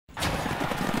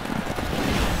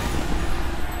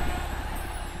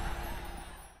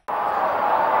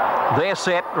They're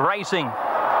set, racing.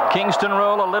 Kingston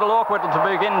Rule a little awkward to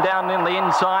begin down in the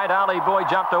inside. Ali Boy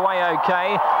jumped away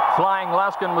okay. Flying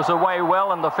Luskin was away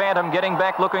well, and the Phantom getting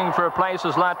back looking for a place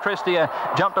as La Tristia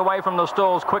jumped away from the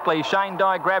stalls quickly. Shane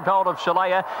Dye grabbed hold of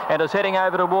Shalea and is heading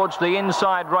over towards the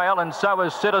inside rail, and so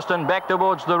is Citizen back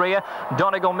towards the rear.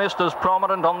 Donegal Mist is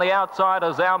prominent on the outside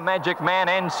as Our Magic Man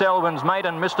and Selwyn's Mate,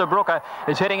 and Mr. Brooker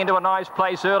is heading into a nice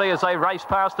place early as they race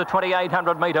past the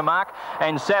 2,800 metre mark,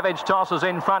 and Savage Toss is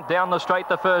in front down the straight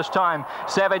the first time.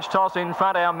 Savage Toss in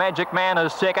front, Our Magic Man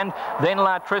is second, then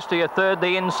La Tristia third,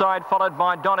 the inside, followed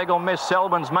by Donegal Miss,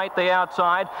 Selwyn's Mate the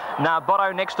outside.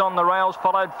 Narbotto next on the rails,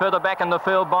 followed further back in the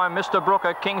field by Mr.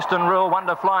 Brooker, Kingston Rule,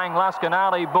 Wonder Flying Luskin,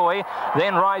 Ali Boy,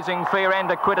 then Rising Fear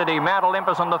and Equidity. Mount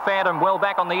Olympus on the Phantom well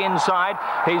back on the inside.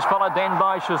 He's followed then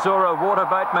by Shazura,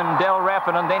 Waterboatman, Del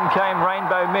Raffin, and then came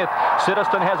Rainbow Myth.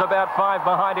 Citizen has about 5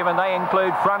 behind him, and they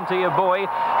include Frontier Boy,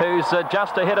 who's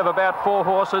just ahead of about 4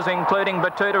 horses, including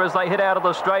Batuta as they head out of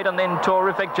the straight, and then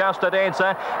Terrific Just a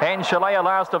Dancer and Shalea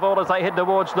last of all as they head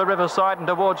towards the riverside and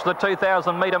towards the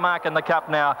 2,000 metre mark in the Cup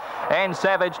now. And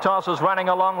Savage Toss is running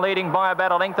along, leading by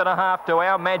about a length and a half to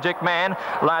Our Magic Man.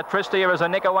 La Tristia is a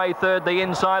nick away third, the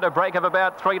inside, a break of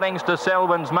about 3 lengths to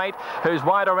Selwyn's Mate, who's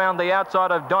wide around the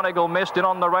outside of Donegal Mist, and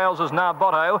on the rails is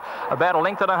Narbotto. About a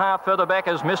length and a half further back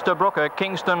is Mr. Brooker,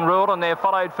 Kingston Rule, and they're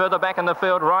followed further back in the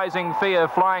field Rising Fear,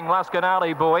 Flying Luskin,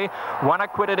 Ali Boy, One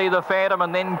Equidity the Phantom,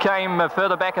 and then came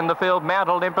further back in the field Mount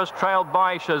Olympus, trailed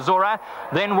by Shazura,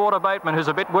 then Waterboatman, who's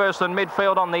a bit worse than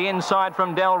midfield on the inside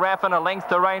from Del Raffin, a length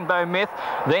to Rainbow Myth,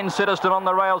 then Citizen on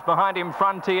the rails behind him,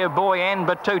 Frontier Boy and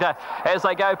Batuta. As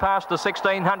they go past the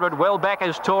 1,600, well back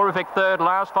is Terrific third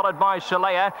last, followed by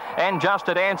Shalea, and Just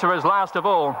a Dancer is last of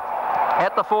all.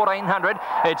 At the 1,400,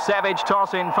 it's Savage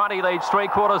Toss in front. He leads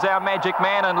 3/4 Our Magic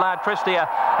Man and La Tristia.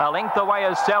 A length away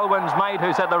is Selwyn's Mate,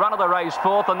 who's had the run of the race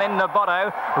fourth, and then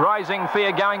Narbotto. Rising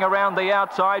Fear going around the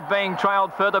outside, being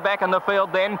trailed further back in the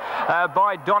field then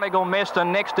by Donegal Mist,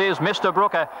 and next is Mr.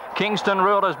 Brooker. Kingston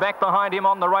Rule is back behind him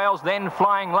on the rails, then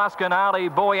Flying Luskin, Ali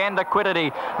Boy and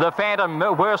Equidity. The Phantom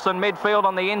worse than midfield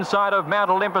on the inside of Mount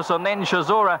Olympus, and then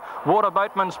Shazura.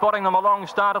 Waterboatman spotting them along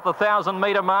start at the 1,000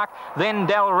 metre mark, then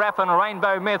Del Raffin,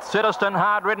 Rainbow Myth, Citizen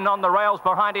hard ridden on the rails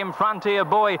behind him, Frontier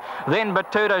Boy, then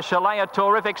Batuta, Shalea,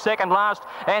 Terrific second last,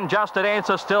 and Just a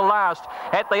Dancer still last.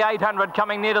 At the 800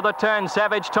 coming near to the turn,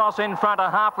 Savage Toss in front, a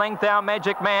half length Our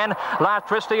Magic Man. La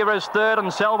Tristia is third, and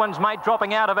Selwyn's Mate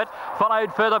dropping out of it,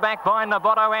 followed further back by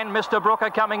Narbotto and Mr.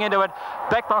 Brooker coming into it.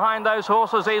 Back behind those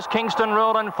horses is Kingston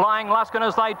Rule and Flying Luskin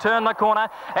as they turn the corner,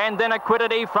 and then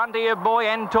Equidity, Frontier Boy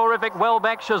and Terrific well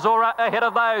back. Shazura ahead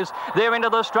of those. They're into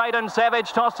the straight, and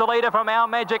Savage Toss the leader from Our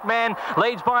Magic Man,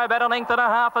 leads by about a length and a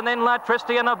half, and then La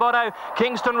Tristia and Narbotto.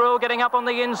 Kingston Rule getting up on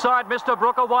the inside, Mr.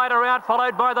 Brooker wider out,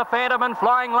 followed by the Phantom and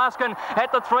Flying Luskin.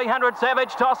 At the 300,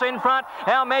 Savage Toss in front.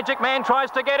 Our Magic Man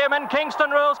tries to get him, and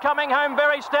Kingston Rule's coming home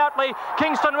very stoutly.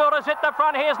 Kingston Rule is at the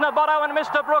front. Here's Narbotto and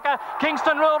Mr. Brooker.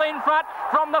 Kingston Rule in front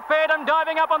from the Phantom,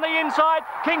 diving up on the inside.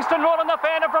 Kingston Rule and the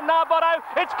Phantom from Narbotto.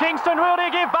 It's Kingston Rule to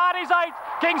give Barty's 8th.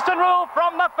 Kingston Rule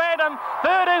from the Phantom.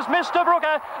 Third is Mr.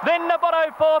 Brooker, then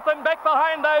Narbotto fourth, and back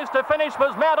behind those to finish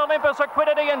was Mount Olympus,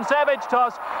 Equidity and Savage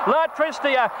Toss. La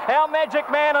Tristia, Our Magic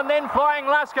Man, and then Flying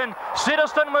Luskin.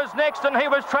 Citizen was next, and he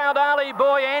was trailed Ali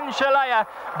Boy and Shalea.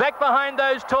 Back behind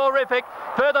those, Terrific.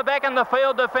 Further back in the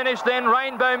field to finish then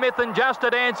Rainbow Myth and Just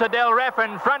a Dancer, Del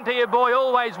Raffin. Frontier Boy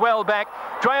always well back,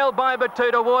 trailed by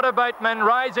Batuta, Waterboatman,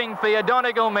 Rising Fear,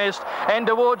 Donegal Mist, and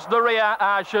towards the rear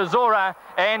are Shazura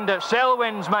and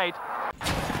Selwyn's Mate.